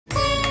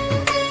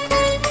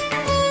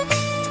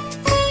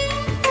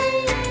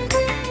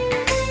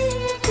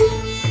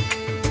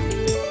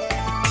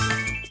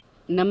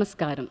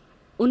నమస్కారం.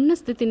 ఉన్న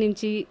స్థితి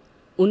నుంచి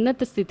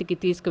ఉన్నత స్థితికి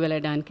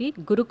తీసుకువెళ్ళడానికి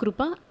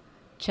గురుకృప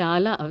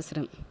చాలా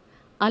అవసరం.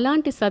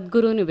 అలాంటి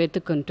సద్గురువుని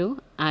వెతుక్కుంటూ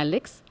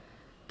అలెక్స్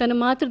తన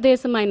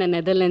మాతృదేశమైన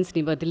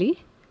నెదర్లాండ్స్ని వదిలి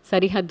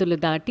సరిహద్దులు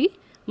దాటి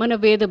మన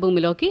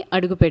వేదభూమిలోకి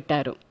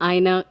అడుగుపెట్టారు.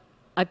 ఆయన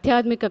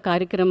ఆధ్యాత్మిక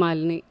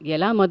కార్యక్రమాలని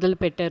ఎలా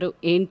మొదలుపెట్టారు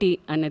ఏంటి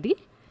అన్నది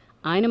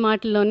ఆయన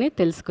మాటల్లోనే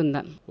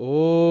తెలుసుకుందాం.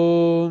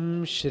 ఓం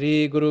శ్రీ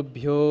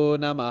గురుభ్యో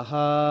నమః.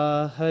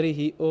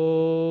 హరి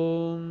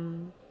ఓం.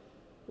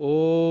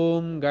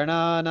 ఓం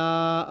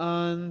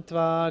గణానాం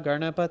త్వా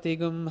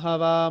గణపతిగుం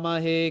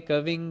హవామహే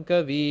కవిం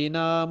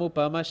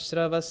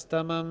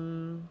కవీనాముపమశ్రవస్తమం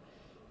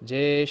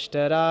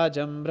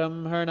జ్యేష్ఠరాజం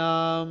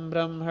బ్రహ్మణాం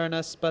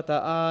బ్రహ్మణస్పత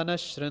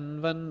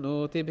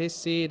ఆనశృణ్వన్నోతిభిः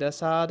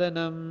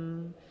सीदसादनं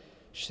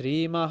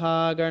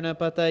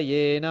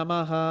श्रीमहागणपतये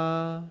नमः.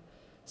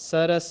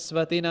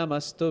 सरस्वती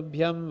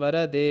नमस्तुभ्यं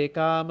वरदे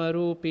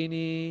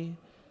कामरूपिणी.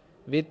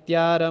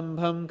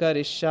 विद्यारम्भं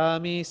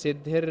करिष्यामि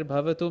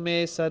सिद्धिर्भवतु मे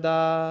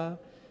सदा.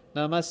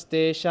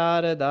 नमस्ते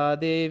शारदा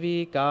देवी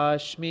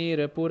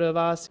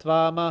काश्मीरपुरवासी.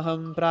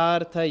 त्वामहं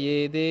प्रार्थये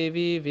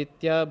देवी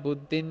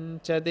विद्याबुद्धिं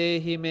च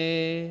देहि मे.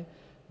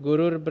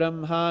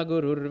 गुरुर्ब्रह्मा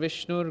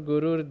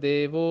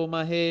गुरुर्विष्णुर्गुरुर्देवो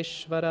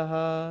महेश्वरः.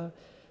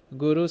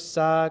 गुरुः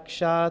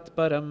साक्षात्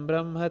परं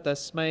ब्रह्म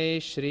तस्मै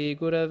श्री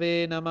गुरवे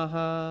नमः.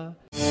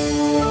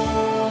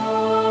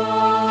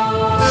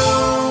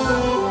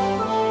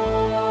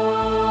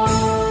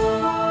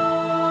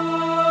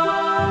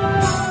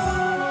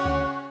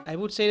 I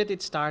would say that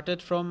it started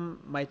from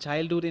my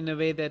childhood in a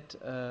way that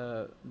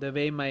the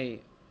way my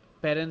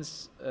parents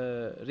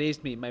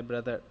raised me, my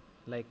brother,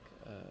 like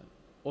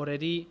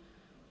already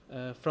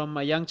from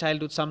a young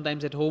childhood.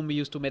 Sometimes at home we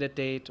used to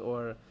meditate,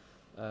 or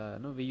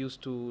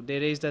they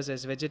raised us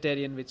as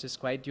vegetarian, which is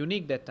quite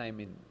unique that time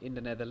in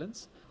the Netherlands.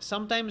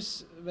 Sometimes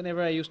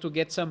whenever I used to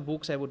get some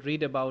books, I would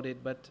read about it,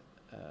 but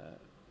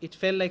it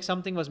felt like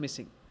something was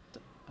missing.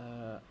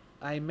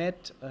 I met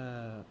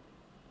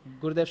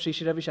Gurudev Sri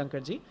Ravi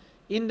Shankarji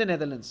in the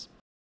Netherlands.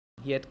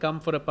 He had come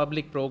for a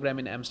public program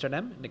in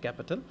Amsterdam, in the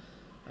capital.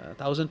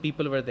 1,000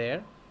 people were there.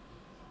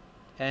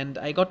 And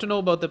I got to know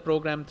about the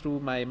program through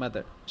my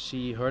mother.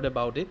 She heard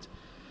about it.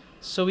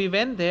 So we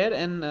went there,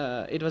 and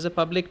it was a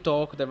public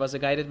talk. There was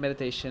a guided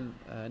meditation,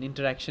 an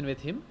interaction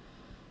with him.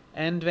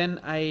 And when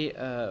I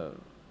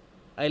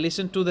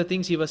listened to the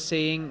things he was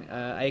saying,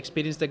 I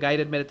experienced the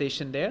guided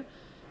meditation there.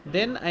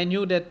 Then I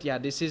knew that,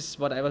 this is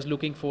what I was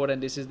looking for, and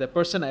this is the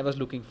person I was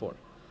looking for.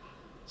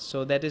 So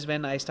that is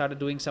when I started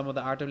doing some of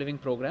the Art of Living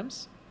programs.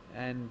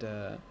 And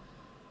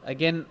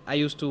again,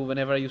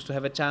 whenever I used to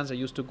have a chance, I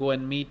used to go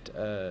and meet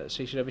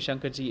Sri Ravi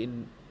Shankarji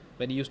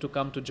when he used to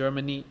come to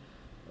Germany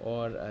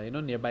or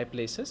nearby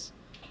places.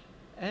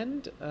 And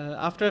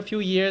after a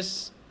few years,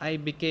 I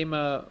became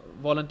a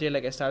volunteer.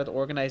 Like, I started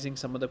organizing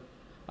some of the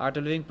Art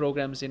of Living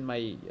programs in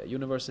my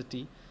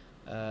university.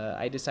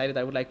 I decided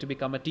I would like to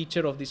become a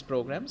teacher of these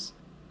programs.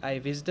 I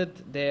visited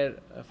there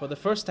for the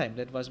first time.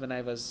 That was when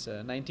I was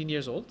 19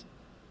 years old.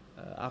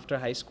 After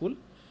high school,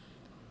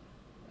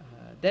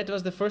 that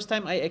was the first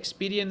time I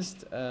experienced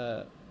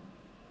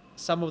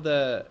some of the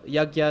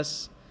yagyas,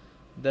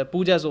 the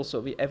pujas also.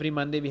 Every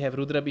Monday we have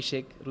Rudra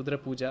Abhishek, Rudra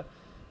Puja.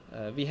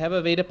 We have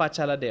a Veda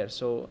Pachala there,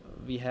 so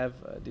we have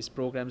these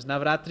programs.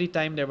 Navratri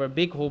time there were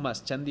big homas,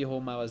 Chandi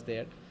Homa was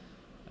there.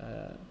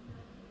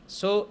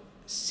 So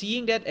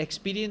seeing that,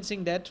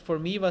 experiencing that, for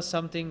me was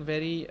something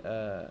very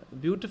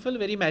beautiful,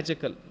 very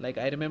magical. Like,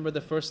 I remember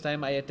the first time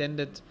I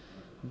attended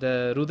the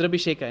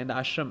Rudrabhisheka in the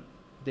ashram.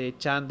 They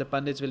chant, the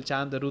Pandits will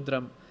chant the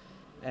Rudram.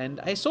 And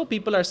I saw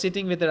people are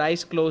sitting with their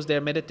eyes closed,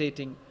 they're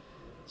meditating.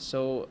 So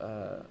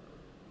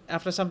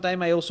after some time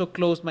I also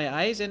closed my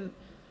eyes, and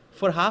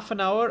for half an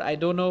hour, I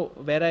don't know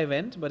where I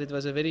went, but it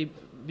was a very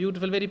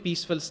beautiful, very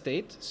peaceful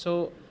state. So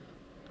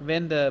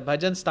when the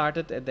bhajan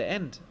started at the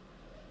end,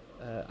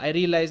 I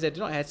realized that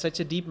I had such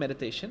a deep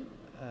meditation.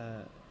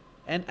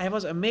 And I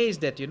was amazed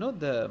that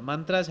the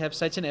mantras have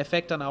such an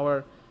effect on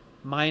our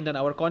mind and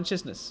our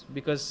consciousness,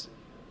 because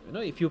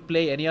if you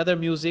play any other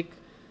music,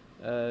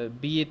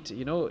 be it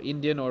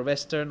Indian or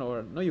Western,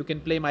 or you can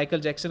play Michael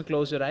Jackson,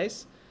 close your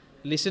eyes,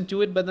 listen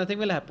to it, but nothing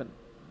will happen.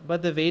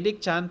 But the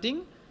Vedic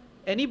chanting,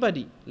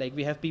 anybody, like,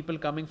 we have people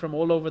coming from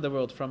all over the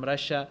world, from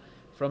Russia,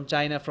 from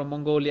China, from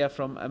Mongolia,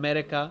 from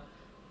America,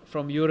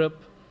 from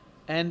Europe,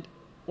 and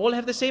all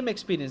have the same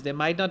experience. They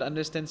might not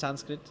understand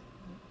Sanskrit,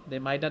 they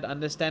might not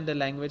understand the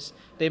language,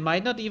 they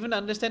might not even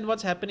understand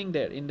what's happening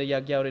there in the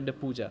yagya or in the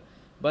puja.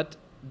 But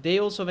they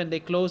also, when they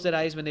close their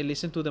eyes, when they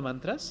listen to the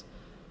mantras,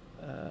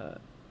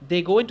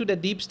 they go into the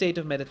deep state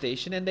of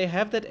meditation, and they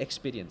have that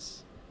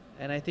experience.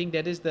 And I think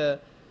that is the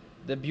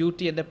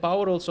beauty and the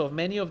power also of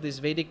many of these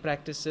Vedic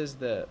practices,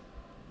 the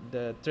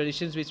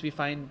traditions which we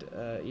find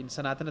in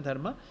Sanatana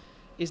Dharma,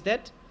 is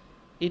that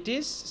it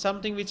is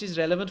something which is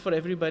relevant for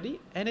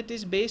everybody, and it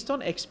is based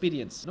on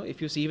experience.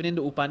 If you see even in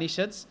the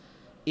Upanishads,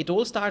 it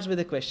all starts with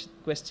a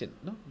question.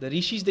 The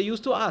rishis, they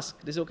used to ask,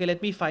 they say, okay,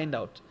 let me find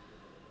out.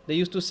 They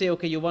used to say,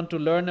 okay, you want to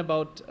learn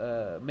about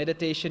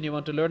meditation, you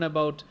want to learn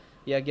about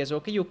yagyas.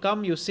 Okay, you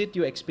come, you sit,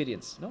 you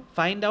experience. No?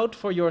 Find out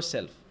for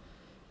yourself.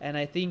 And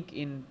I think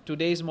in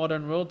today's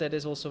modern world, that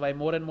is also why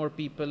more and more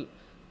people,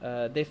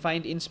 they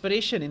find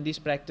inspiration in these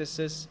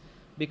practices,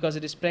 because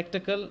it is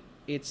practical,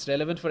 it's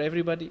relevant for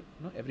everybody.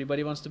 No?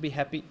 Everybody wants to be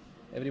happy,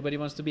 everybody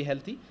wants to be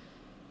healthy.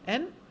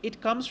 And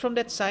it comes from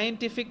that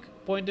scientific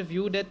point of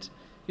view that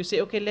you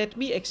say, okay, let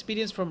me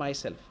experience for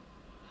myself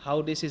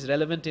how this is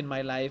relevant in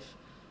my life,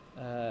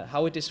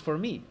 how it is for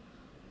me.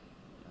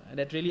 And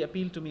that really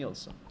appealed to me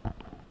also.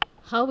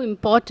 How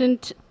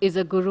important is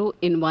a guru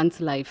in one's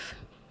life?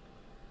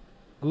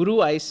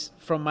 Guru,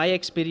 from my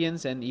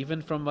experience and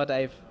even from what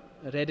I've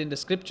read in the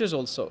scriptures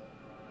also,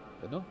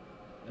 you know,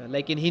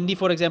 like in Hindi,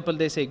 for example,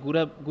 they say,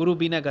 Guru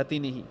bina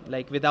gati nahi.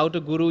 Like without a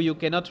guru, you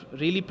cannot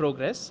really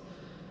progress.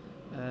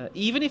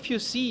 Even if you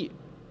see,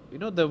 you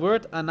know, the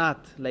word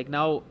anath, like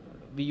now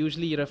we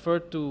usually refer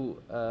to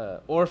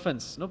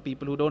orphans, no,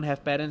 people who don't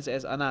have parents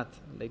as anath.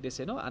 Like they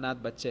say, no, anath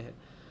bacche hai.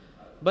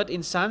 But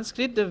in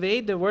Sanskrit, the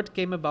way the word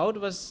came about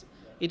was,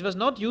 it was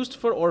not used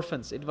for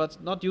orphans. It was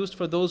not used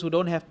for those who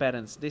don't have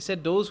parents. They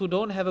said those who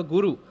don't have a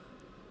guru,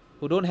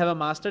 who don't have a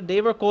master,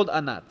 they were called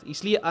anath.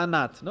 Isliye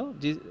anath, no,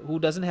 who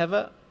doesn't have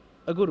a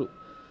guru.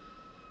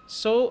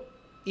 So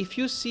if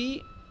you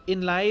see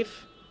in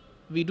life,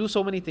 we do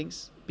so many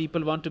things.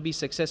 People want to be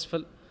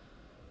successful.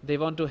 They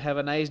want to have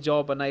a nice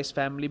job, a nice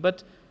family.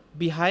 But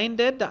behind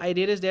that, the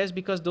idea is there is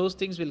because those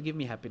things will give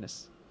me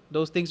happiness.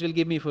 Those things will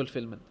give me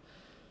fulfillment.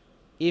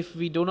 If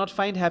we do not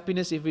find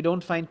happiness, if we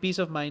don't find peace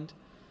of mind,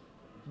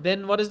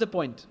 then what is the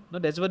point? No,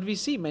 that's what we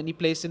see many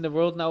places in the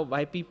world now.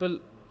 Why people,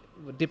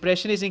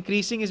 depression is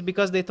increasing is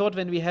because they thought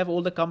when we have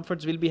all the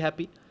comforts, we'll be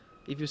happy.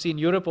 If you see in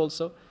Europe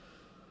also,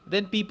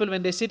 then people,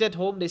 when they sit at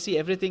home, they see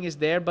everything is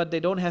there, but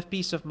they don't have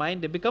peace of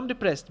mind. They become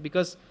depressed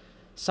because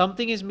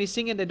something is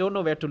missing and they don't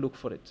know where to look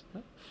for it.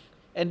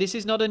 And this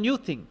is not a new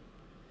thing.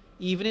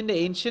 Even in the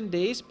ancient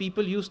days,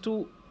 people used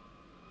to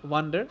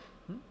wonder,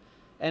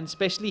 and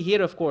especially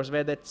here, of course,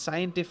 where that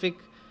scientific,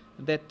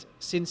 that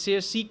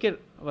sincere seeker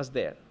was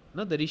there.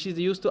 No, the rishis,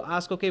 they used to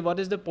ask, okay, what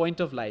is the point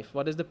of life?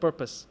 What is the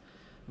purpose?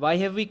 Why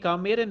have we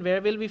come here, and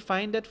where will we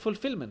find that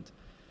fulfillment?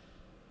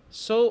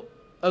 So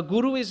a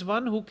guru is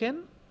one who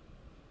can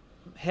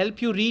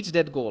help you reach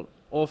that goal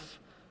of,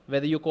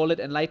 whether you call it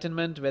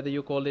enlightenment, whether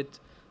you call it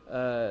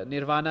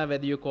nirvana,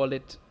 whether you call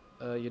it,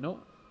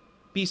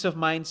 peace of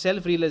mind,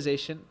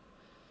 self-realization,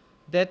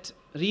 that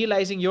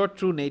realizing your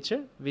true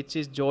nature, which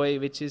is joy,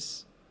 which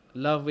is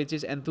love, which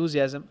is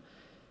enthusiasm.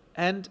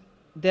 And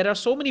there are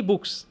so many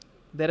books,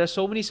 there are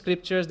so many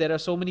scriptures, there are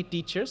so many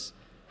teachers,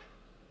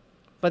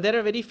 but there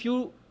are very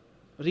few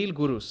real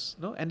gurus.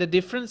 No? And the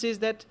difference is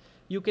that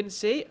you can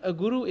say a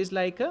guru is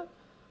like a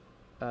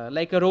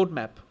road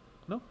map.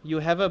 No? You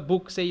have a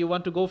book, say you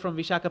want to go from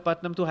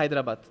Visakhapatnam to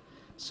Hyderabad.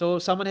 So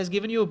someone has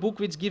given you a book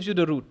which gives you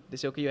the route. They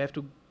say, okay, you have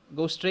to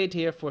go straight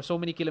here for so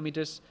many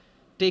kilometers,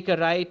 take a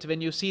right,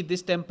 when you see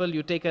this temple,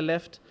 you take a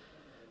left.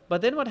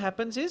 But then what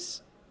happens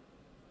is,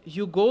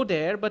 you go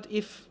there, but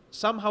if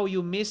somehow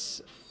you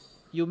miss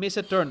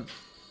a turn,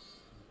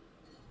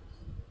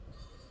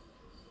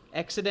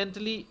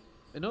 accidentally,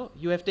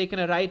 you have taken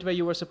a right where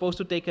you were supposed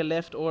to take a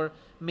left, or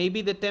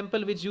maybe the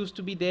temple which used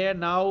to be there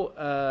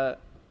now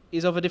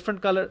is of a different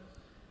color.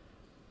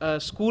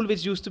 School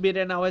which used to be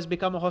there now has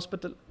become a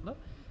hospital. No?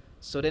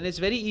 So then it's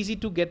very easy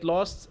to get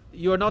lost.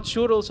 You are not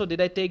sure also, did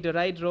I take the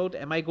right road?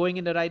 Am I going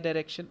in the right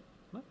direction?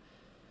 No?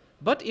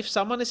 But if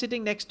someone is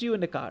sitting next to you in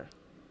the car,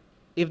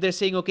 if they're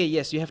saying, okay,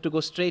 yes, you have to go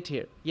straight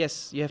here.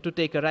 Yes, you have to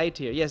take a right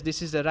here. Yes,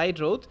 this is the right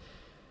road.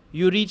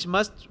 You reach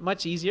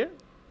much easier,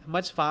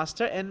 much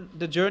faster, and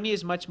the journey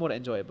is much more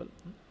enjoyable.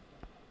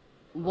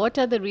 What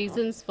are the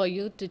reasons for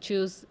you to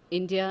choose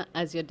India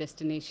as your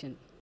destination?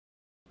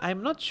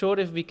 I'm not sure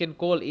if we can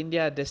call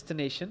India a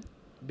destination,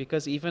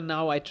 because even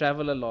now I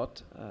travel a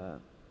lot.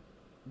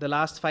 The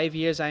last 5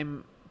 years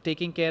I'm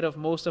taking care of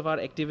most of our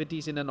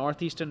activities in the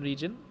northeastern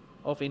region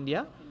of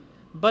India.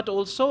 But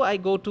also I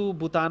go to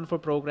Bhutan for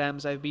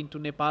programs, I've been to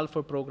Nepal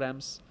for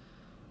programs.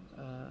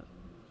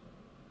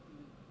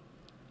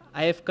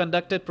 I have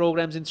conducted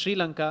programs in Sri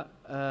Lanka,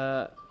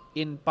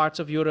 in parts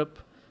of Europe.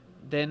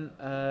 Then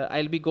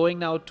I'll be going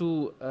now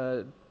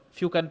to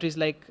few countries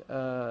like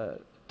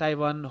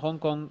Taiwan, Hong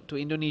Kong, to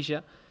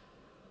Indonesia.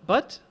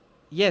 But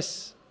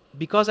yes,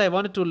 because I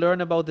wanted to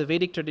learn about the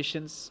Vedic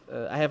traditions,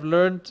 I have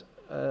learned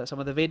some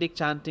of the Vedic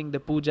chanting, the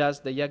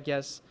pujas, the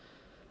yagyas.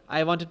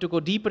 I wanted to go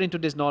deeper into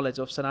this knowledge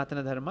of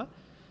Sanatana Dharma.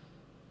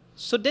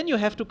 So then you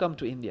have to come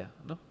to India.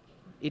 No?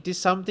 It is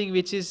something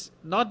which is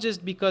not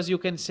just because you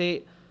can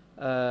say,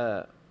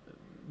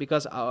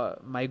 because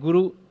my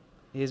guru,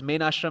 his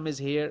main ashram is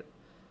here,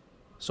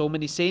 so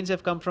many saints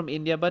have come from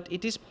India, but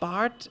it is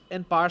part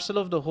and parcel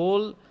of the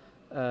whole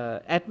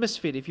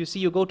atmosphere. If you see,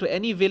 you go to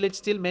any village,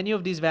 still many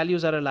of these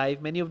values are alive,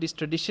 many of these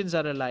traditions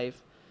are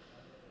alive.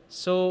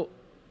 So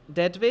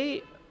that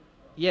way,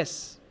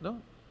 yes, no,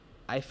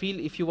 I feel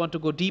if you want to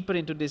go deeper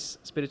into this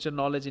spiritual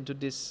knowledge, into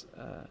this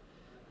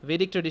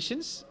Vedic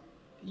traditions,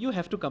 you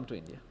have to come to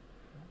India.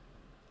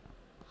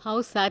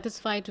 How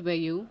satisfied were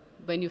you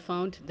when you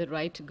found the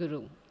right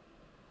guru?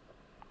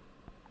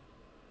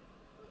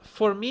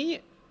 for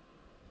me,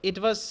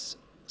 it was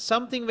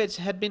something which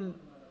had been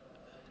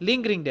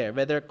lingering there,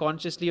 whether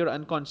consciously or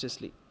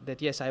unconsciously,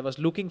 that yes, I was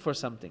looking for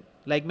something.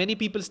 Like many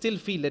people still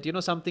feel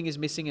that, something is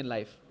missing in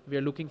life. We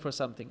are looking for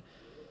something.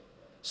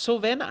 So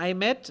when I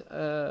met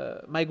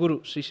my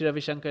Guru, Sri Ravi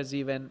Shankar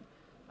Ji, when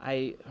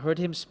I heard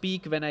him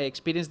speak, when I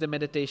experienced the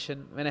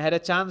meditation, when I had a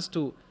chance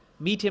to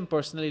meet him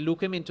personally,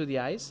 look him into the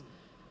eyes,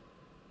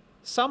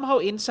 somehow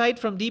inside,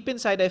 from deep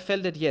inside, I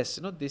felt that yes,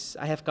 this,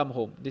 I have come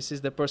home. This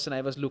is the person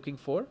I was looking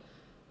for.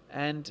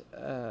 And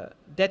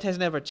that has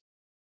never changed.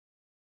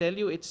 I tell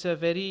you, it's a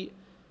very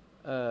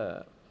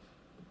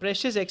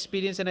precious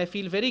experience, and I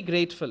feel very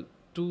grateful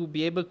to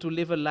be able to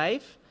live a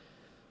life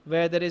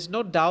where there is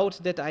no doubt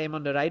that I am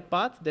on the right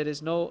path. There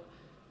is no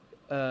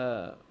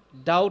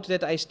doubt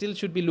that I still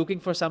should be looking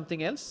for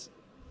something else.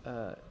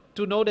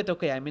 To know that,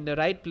 okay, I'm in the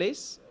right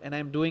place and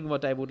I'm doing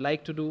what I would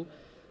like to do,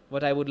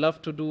 what I would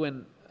love to do,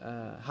 and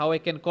how I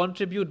can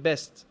contribute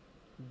best,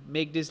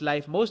 make this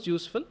life most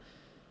useful.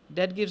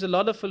 That gives a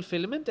lot of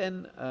fulfillment,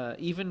 and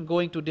even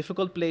going to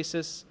difficult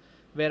places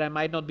where I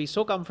might not be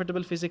so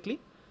comfortable physically,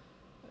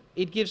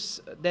 it gives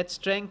that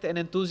strength and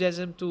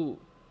enthusiasm to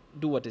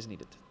do what is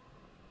needed.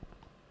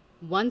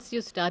 Once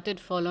you started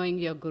following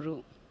your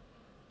Guru,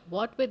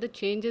 what were the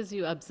changes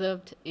you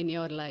observed in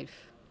your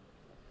life?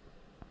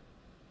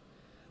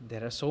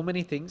 There are so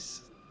many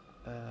things.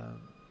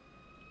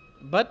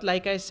 But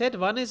like I said,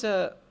 one is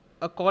a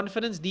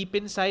confidence deep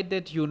inside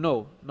that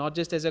not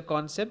just as a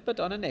concept, but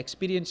on an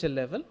experiential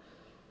level,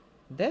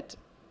 that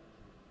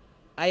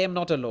I am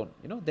not alone.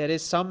 There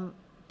is some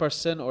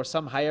person or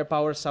some higher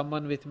power,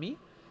 someone with me.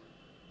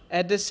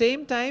 At the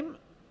same time,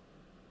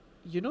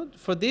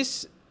 for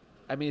this,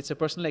 I mean, it's a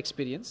personal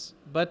experience,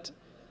 but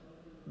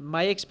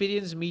my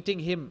experience meeting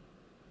him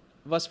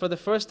was for the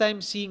first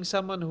time seeing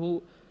someone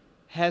who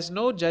has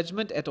no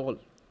judgment at all.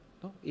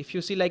 If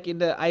you see, like in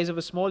the eyes of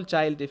a small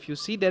child, if you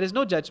see, there is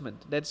no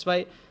judgment. That's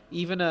why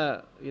even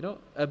a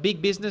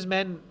big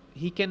businessman,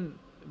 he can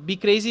be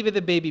crazy with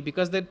a baby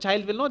because the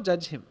child will not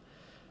judge him.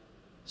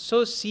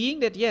 So seeing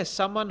that, yes,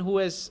 someone who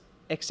has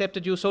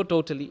accepted you so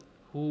totally,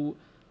 who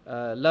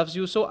loves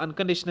you so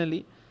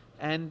unconditionally,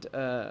 and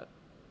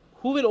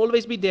who will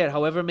always be there,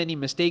 however many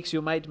mistakes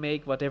you might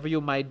make, whatever you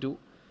might do,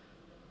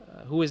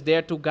 who is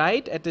there to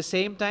guide, at the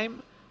same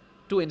time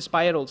to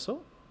inspire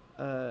also.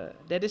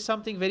 That is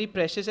something very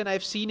precious, and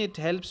I've seen it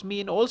helps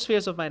me in all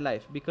spheres of my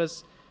life,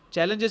 because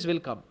challenges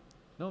will come,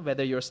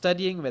 whether you're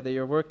studying, whether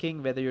you're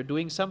working, whether you're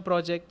doing some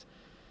project.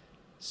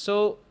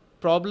 So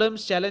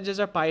problems, challenges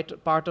are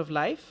part of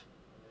life,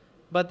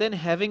 but then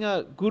having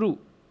a Guru,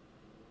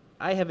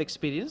 I have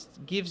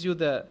experienced, gives you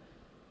the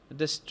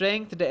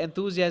strength, the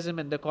enthusiasm,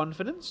 and the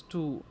confidence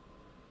to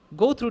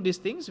go through these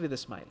things with a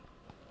smile.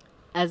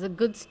 As a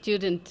good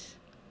student,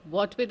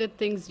 what were the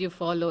things you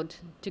followed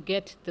to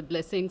get the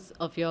blessings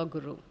of your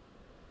Guru?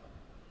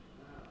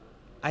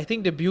 I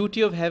think the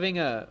beauty of having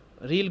a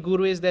real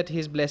Guru is that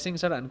his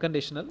blessings are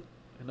unconditional.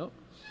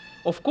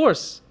 Of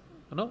course,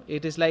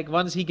 it is like,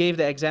 once he gave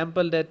the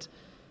example that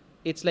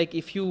it's like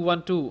if you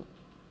want to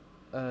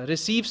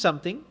receive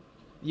something,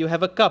 you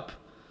have a cup.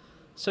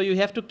 So you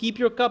have to keep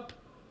your cup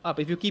up.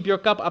 If you keep your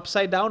cup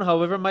upside down,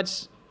 however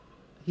much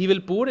he will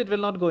pour, it will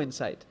not go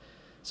inside.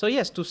 So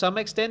yes, to some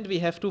extent we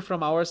have to,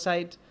 from our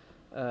side,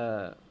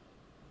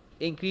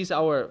 increase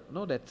our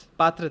that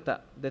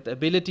patrata, that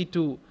ability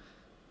to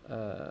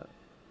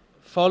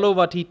follow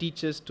what he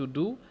teaches to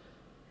do,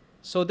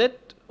 so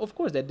that, of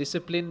course, that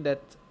discipline,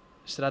 that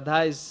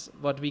shraddha is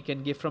what we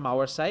can give from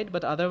our side.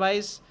 But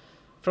otherwise,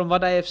 from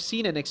what I have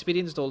seen and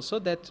experienced also,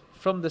 that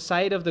from the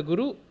side of the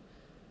Guru,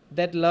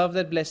 that love,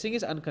 that blessing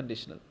is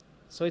unconditional.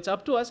 So it's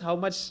up to us how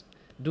much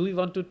do we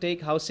want to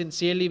take, how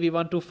sincerely we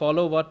want to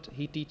follow what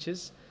he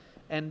teaches,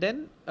 and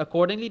then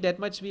accordingly that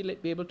much we'll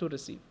be able to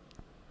receive.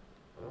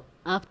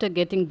 After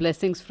getting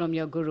blessings from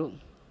your Guru,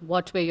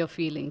 what were your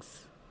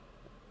feelings?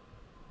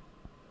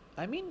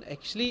 I mean,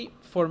 actually,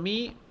 for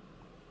me,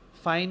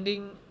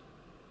 finding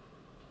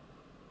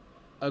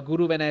a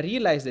Guru, when I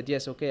realized that,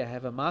 yes, okay, I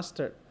have a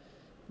master,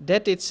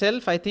 that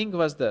itself, I think,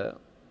 was the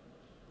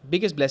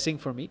biggest blessing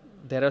for me.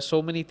 There are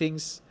so many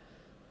things,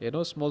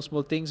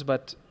 small things,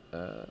 but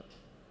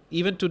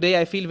even today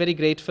I feel very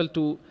grateful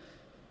to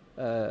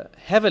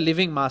have a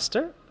living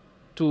master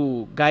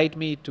to guide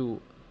me,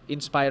 to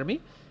inspire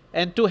me,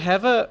 and to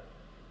have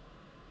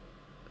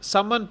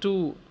someone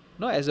to,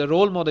 as a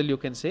role model, you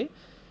can say,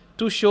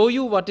 to show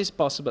you what is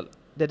possible,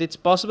 that it's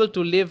possible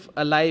to live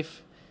a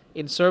life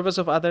in service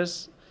of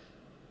others,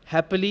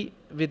 happily,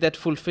 with that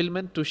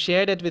fulfillment, to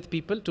share that with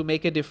people, to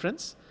make a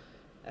difference,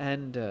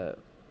 and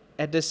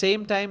at the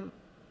same time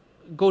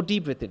go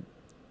deep within.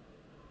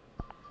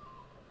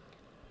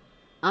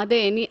 Are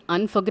there any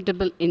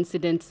unforgettable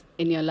incidents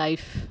in your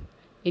life,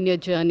 in your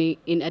journey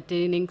in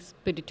attaining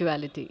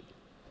spirituality?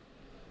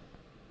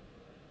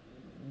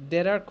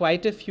 There are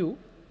quite a few.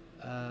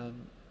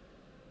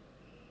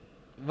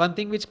 One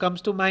thing which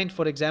comes to mind,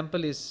 for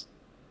example, is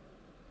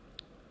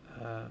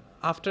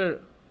after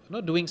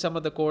doing some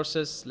of the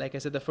courses, like I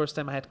said, the first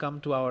time I had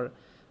come to our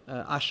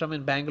ashram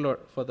in Bangalore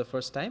for the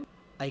first time,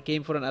 I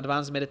came for an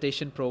advanced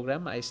meditation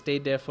program. I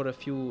stayed there for a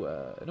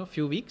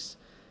few weeks,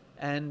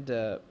 and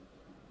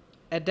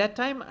at that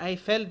time I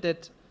felt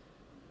that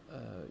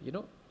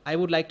I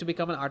would like to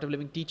become an Art of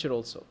Living teacher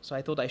also. So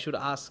I thought I should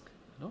ask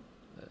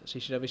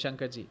Sri Ravi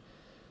Shankarji.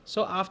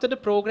 So after the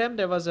program,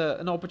 there was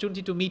an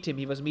opportunity to meet him.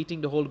 He was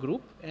meeting the whole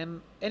group, and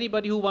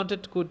anybody who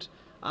wanted could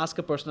ask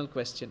a personal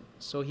question.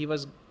 So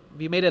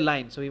we made a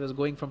line. So he was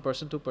going from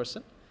person to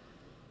person.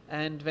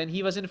 And when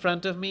he was in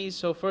front of me,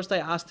 so first I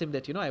asked him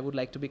that, I would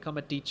like to become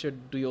a teacher.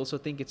 Do you also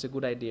think it's a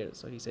good idea?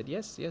 So he said,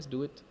 yes,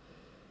 do it.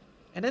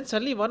 And then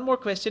suddenly one more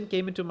question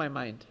came into my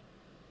mind.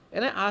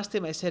 And I asked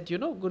him, I said,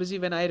 Guruji,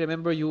 when I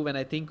remember you, when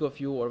I think of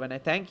you, or when I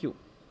thank you,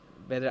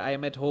 whether I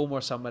am at home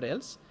or somewhere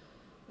else,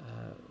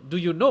 do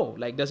you know,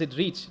 like, does it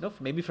reach?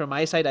 Maybe from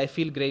my side, I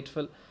feel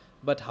grateful,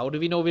 but how do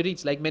we know we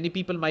reach? Like, many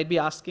people might be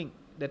asking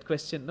that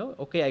question, no?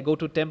 Okay, I go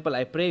to temple,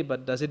 I pray,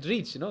 but does it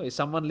reach? Is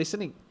someone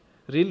listening?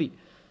 Really?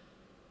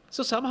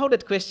 So somehow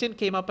that question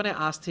came up and I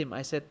asked him,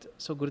 I said,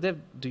 so Gurudev,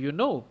 do you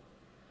know?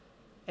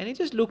 And he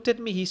just looked at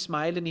me, he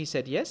smiled and he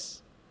said,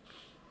 yes.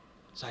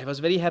 So I was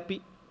very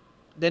happy.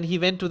 Then he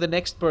went to the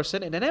next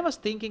person, and then I was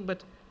thinking,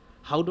 but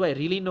how do I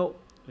really know?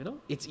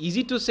 It's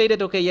easy to say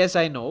that, okay, yes,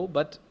 I know,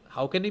 but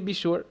how can we be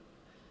sure?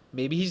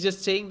 Maybe he's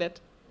just saying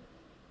that.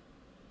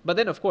 But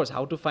then, of course,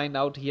 how to find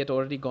out? He had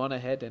already gone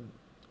ahead.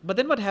 But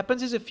then what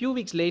happens is a few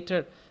weeks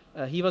later,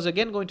 he was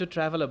again going to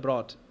travel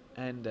abroad.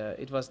 And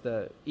it was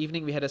the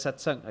evening we had a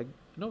satsang.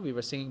 We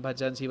were singing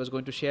bhajans. He was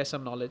going to share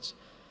some knowledge.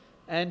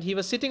 And he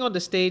was sitting on the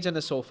stage on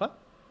the sofa.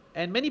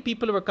 And many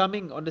people were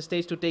coming on the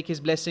stage to take his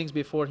blessings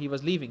before he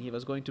was leaving. He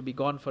was going to be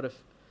gone for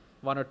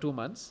 1 or 2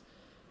 months.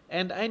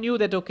 And I knew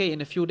that, okay,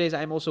 in a few days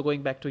I'm also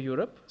going back to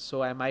Europe.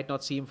 So I might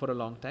not see him for a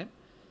long time.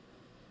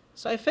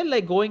 So I felt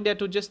like going there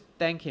to just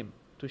thank him,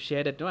 to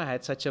share that, I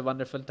had such a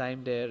wonderful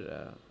time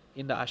there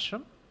in the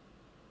ashram.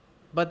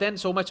 But then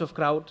so much of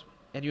crowd.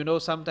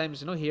 And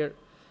sometimes, here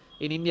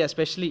in India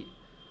especially,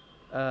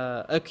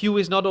 a queue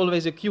is not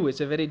always a queue.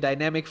 It's a very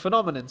dynamic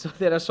phenomenon. So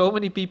there are so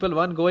many people,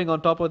 one going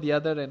on top of the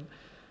other. And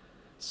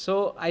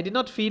so I did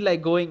not feel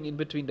like going in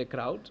between the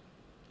crowd.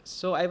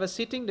 So I was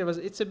sitting,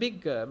 it's a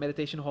big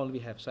meditation hall we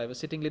have. So I was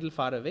sitting a little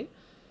far away.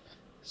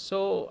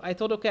 So I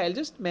thought, okay,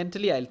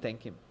 I'll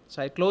thank him.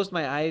 So I closed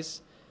my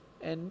eyes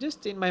and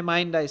just in my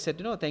mind I said,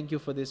 thank you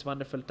for this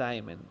wonderful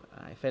time. And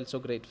I felt so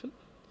grateful.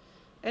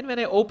 And when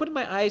I opened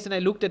my eyes and I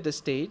looked at the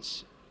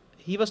stage,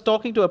 he was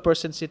talking to a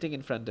person sitting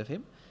in front of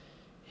him.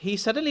 He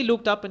suddenly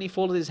looked up and he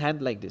folded his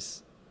hand like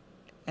this.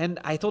 And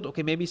I thought,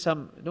 okay, maybe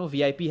some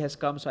VIP has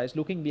come. So I was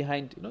looking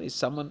behind, is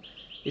someone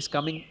is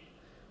coming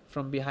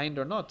from behind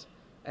or not?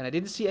 And I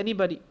didn't see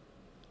anybody.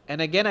 And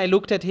again, I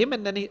looked at him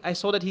and then I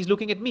saw that he's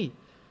looking at me.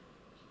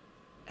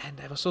 And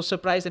I was so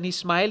surprised, and he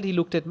smiled, he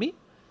looked at me.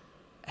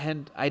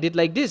 And I did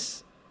like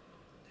this.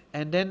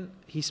 And then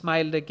he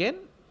smiled again.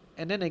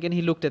 And then again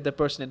he looked at the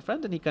person in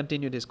front and he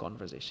continued his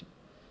conversation.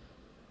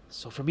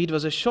 So for me it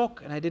was a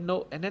shock and I didn't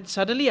know. And then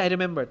suddenly I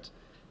remembered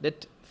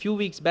that few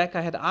weeks back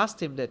I had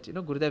asked him that,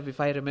 Gurudev, if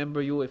I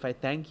remember you, if I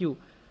thank you,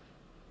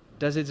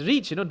 does it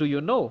reach? Do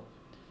you know?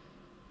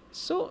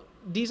 So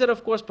these are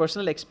of course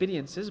personal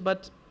experiences,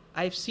 but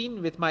I've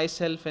seen with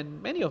myself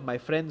and many of my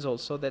friends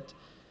also that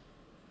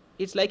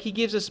it's like he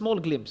gives a small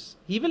glimpse.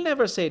 He will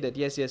never say that,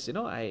 yes,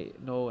 I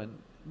know.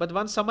 But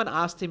once someone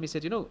asked him, he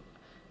said,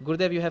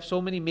 Gurudev, you have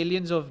so many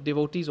millions of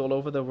devotees all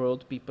over the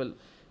world, people,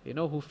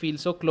 who feel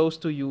so close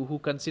to you, who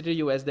consider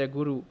you as their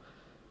guru.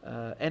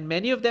 And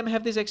many of them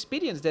have this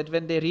experience that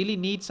when they really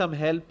need some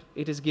help,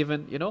 it is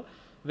given,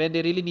 when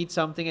they really need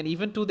something. And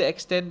even to the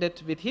extent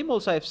that with him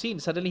also I've seen,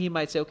 suddenly he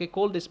might say, okay,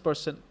 call this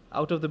person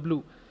out of the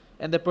blue.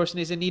 And the person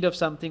is in need of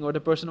something, or the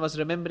person was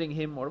remembering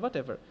him or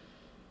whatever.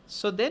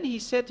 So then he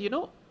said,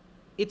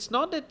 it's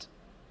not that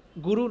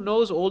Guru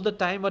knows all the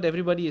time what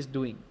everybody is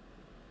doing.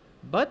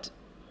 But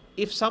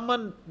if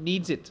someone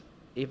needs it,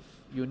 if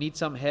you need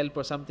some help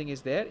or something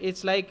is there,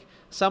 it's like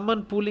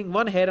someone pulling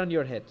one hair on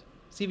your head.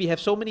 See, we have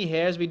so many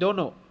hairs, we don't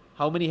know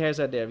how many hairs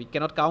are there. We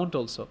cannot count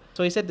also.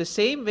 So he said the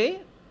same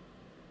way,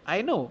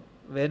 I know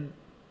when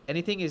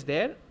anything is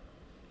there,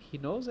 he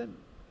knows and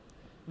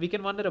we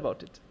can wonder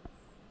about it.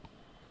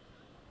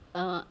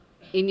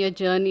 In your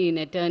journey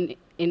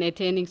in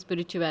attaining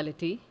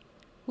spirituality,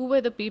 who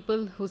were the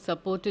people who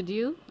supported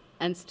you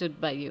and stood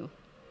by you?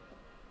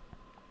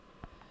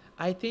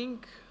 I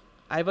think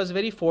I was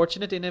very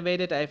fortunate in a way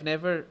that I've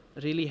never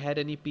really had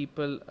any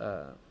people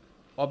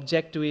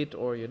object to it,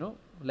 or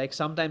like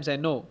sometimes I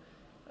know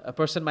a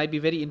person might be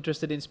very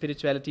interested in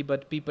spirituality,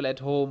 but people at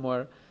home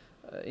or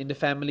in the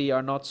family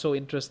are not so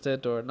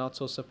interested or not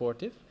so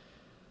supportive.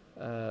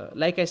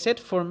 Like I said,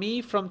 for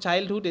me from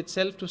childhood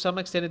itself, to some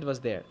extent it was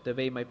there. The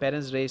way my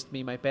parents raised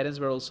me, my parents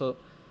were also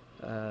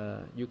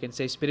you can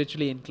say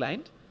spiritually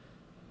inclined.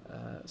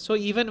 So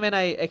even when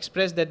I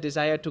expressed that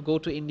desire to go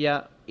to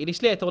India,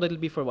 initially I thought it'll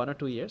be for 1 or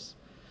 2 years,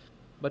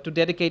 but to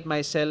dedicate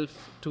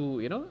myself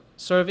to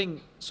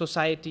serving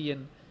society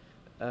and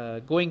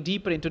going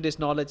deeper into this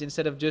knowledge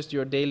instead of just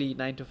your daily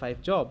 9 to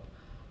 5 job,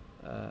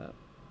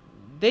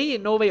 they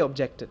in no way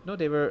objected. No,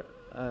 they were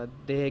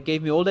They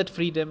gave me all that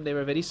freedom. They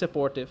were very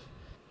supportive.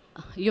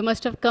 You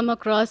must have come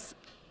across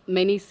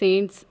many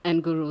saints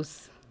and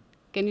gurus.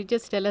 Can you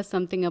just tell us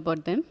something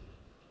about them?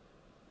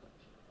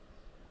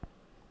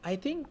 I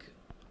think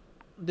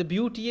the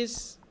beauty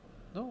is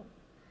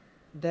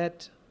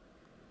that,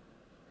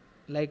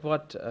 like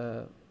what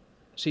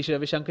Sri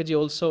Ravi Shankarji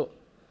also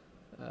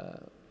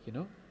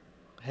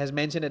has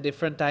mentioned at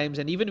different times,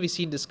 and even we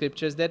see in the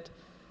scriptures, that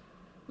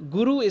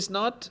Guru is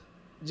not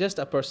just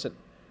a person,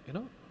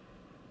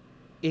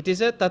 it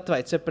is a tattva,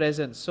 it's a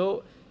presence.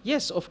 So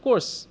yes, of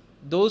course,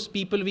 those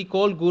people we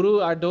call Guru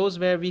are those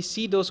where we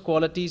see those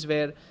qualities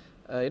where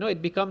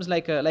it becomes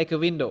like a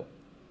window.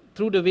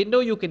 Through the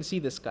window you can see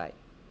the sky.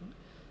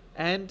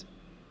 And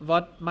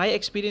what my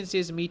experience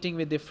is, meeting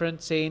with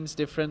different saints,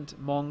 different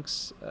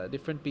monks,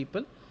 different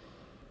people,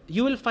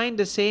 you will find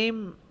the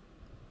same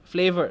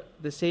flavor,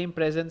 the same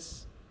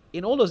presence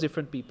in all those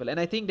different people. And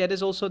I think that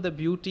is also the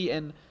beauty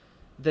and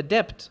the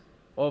depth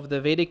of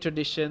the Vedic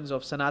traditions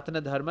of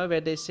Sanatana Dharma,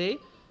 where they say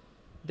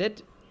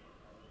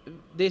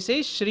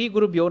Shri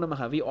Guru Bhyo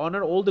Namaha, we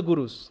honor all the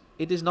gurus.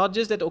 It is not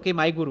just that, okay,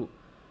 my guru.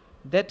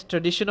 That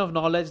tradition of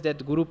knowledge,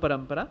 that Guru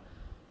Parampara,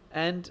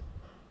 and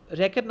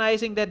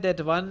recognizing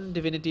that one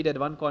divinity, that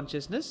one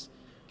consciousness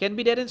can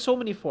be there in so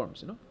many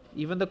forms.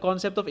 Even the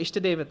concept of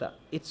Ishtadevata,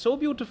 it's so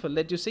beautiful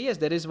that you say, yes,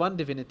 there is one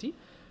divinity,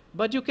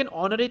 but you can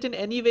honor it in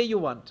any way you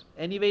want,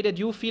 any way that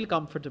you feel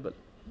comfortable.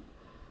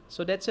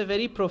 So that's a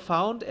very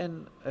profound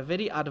and a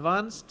very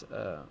advanced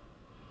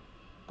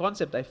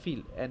concept, I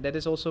feel, and that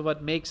is also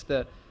what makes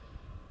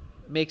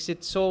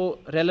it so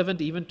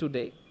relevant even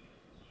today.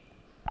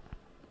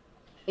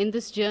 In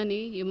this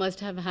journey, you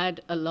must have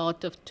had a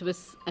lot of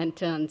twists and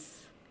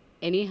turns.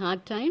 Any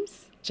hard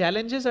times?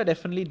 Challenges are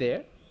definitely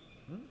there.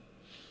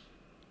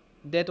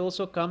 That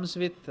also comes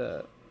with,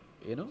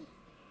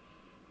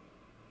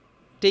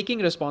 taking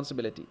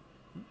responsibility.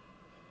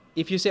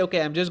 If you say,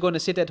 okay, I'm just going to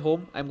sit at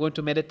home, I'm going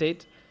to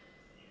meditate,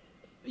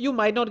 you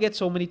might not get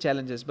so many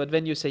challenges. But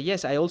when you say,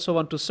 yes, I also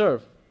want to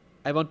serve,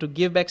 I want to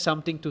give back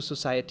something to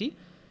society,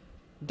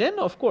 then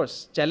of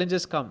course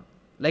challenges come.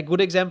 Like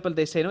good example,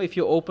 they say, if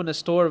you open a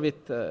store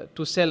with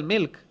to sell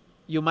milk,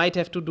 you might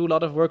have to do a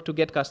lot of work to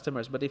get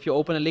customers. But if you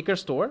open a liquor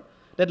store,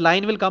 that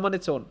line will come on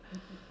its own.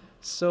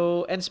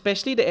 So, and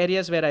especially the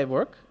areas where I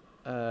work,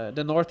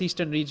 the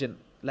northeastern region,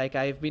 like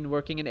I've been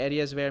working in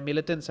areas where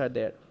militants are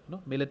there.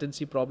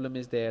 Militancy problem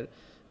is there.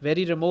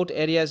 Very remote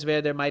areas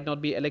where there might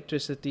not be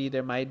electricity,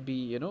 there might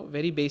be,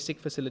 very basic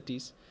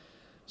facilities.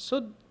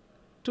 So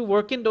to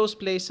work in those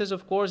places,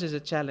 of course, is a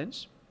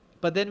challenge.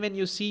 But then when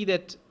you see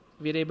that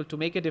we're able to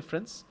make a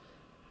difference,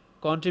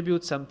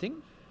 contribute something,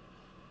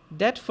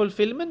 that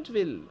fulfillment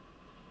will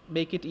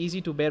make it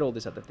easy to bear all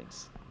these other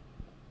things.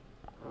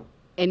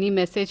 Any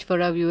message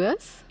for our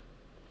viewers?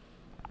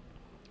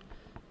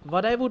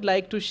 What I would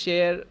like to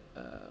share,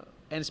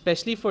 and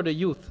especially for the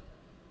youth,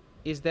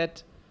 is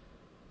that,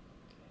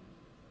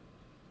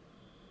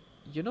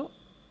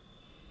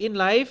 in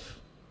life,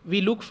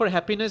 we look for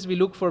happiness, we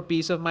look for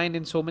peace of mind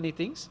in so many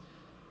things.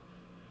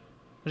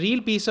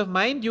 Real peace of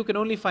mind you can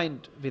only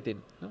find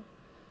within.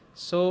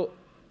 So,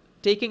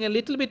 taking a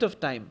little bit of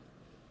time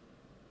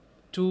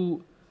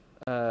to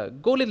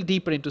go a little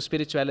deeper into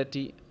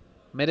spirituality,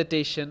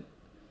 meditation,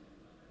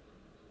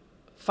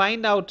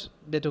 find out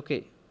that,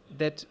 okay,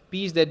 that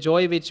peace, that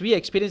joy which we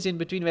experience in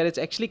between, where it's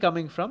actually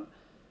coming from,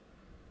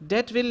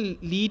 that will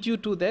lead you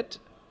to that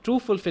true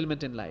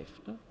fulfillment in life.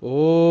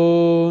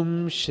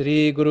 Om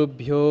Shri Guru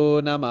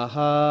Bhyo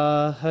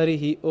Namaha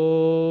Harihi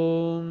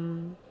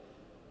Om.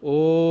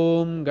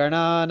 Om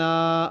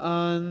Ganana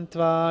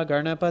Antva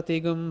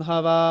Ganapatigum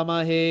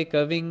Havamahe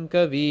Kavim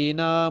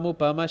Kavinam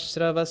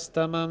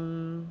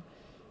Upamashravastamam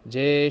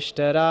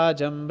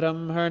Jeshtarajam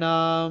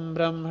Brahmanam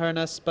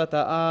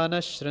Brahmanaspata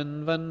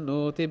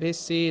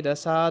Anashrinvannotibhisida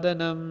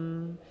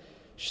Sadanam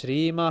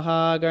Shri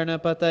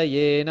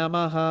Mahaganapataye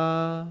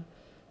Namaha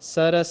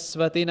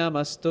Saraswati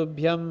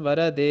Namastubhyam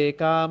Varade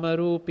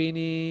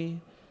Kamarupini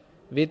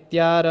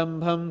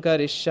Vidyarambham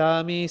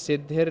Karishyami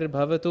Siddhir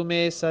Bhavatu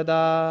Me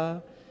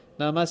Sada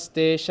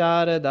Namaste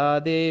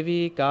Sharada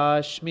Devi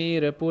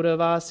Kashmir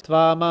Puravas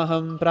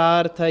Tvamaham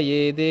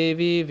Prarthaye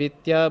Devi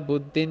Vidya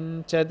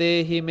Buddhin Cha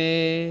Dehi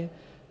Me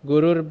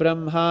Gurur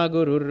Brahma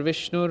Gurur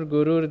Vishnur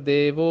Gurur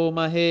Devo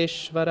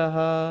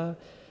Maheshwaraha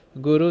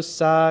Guru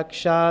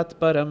Sakshat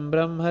Param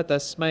Brahma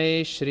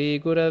Tasmai Shri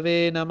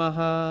Gurave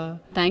Namaha.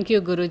 Thank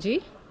you,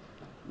 Guruji.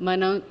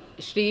 Manam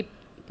Shri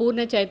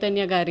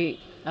Purnachaitanya Gari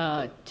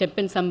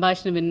చెప్పిన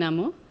సంభాషణ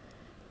విన్నాము.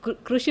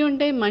 కృషి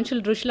ఉంటే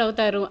మనుషులు ఋషులు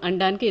అవుతారు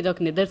అనడానికి ఇదొక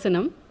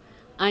నిదర్శనం.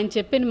 ఆయన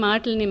చెప్పిన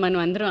మాటల్ని మనం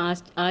అందరం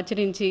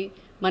ఆచరించి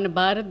మన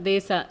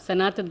భారతదేశ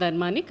సనాతన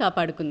ధర్మాన్ని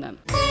కాపాడుకుందాం.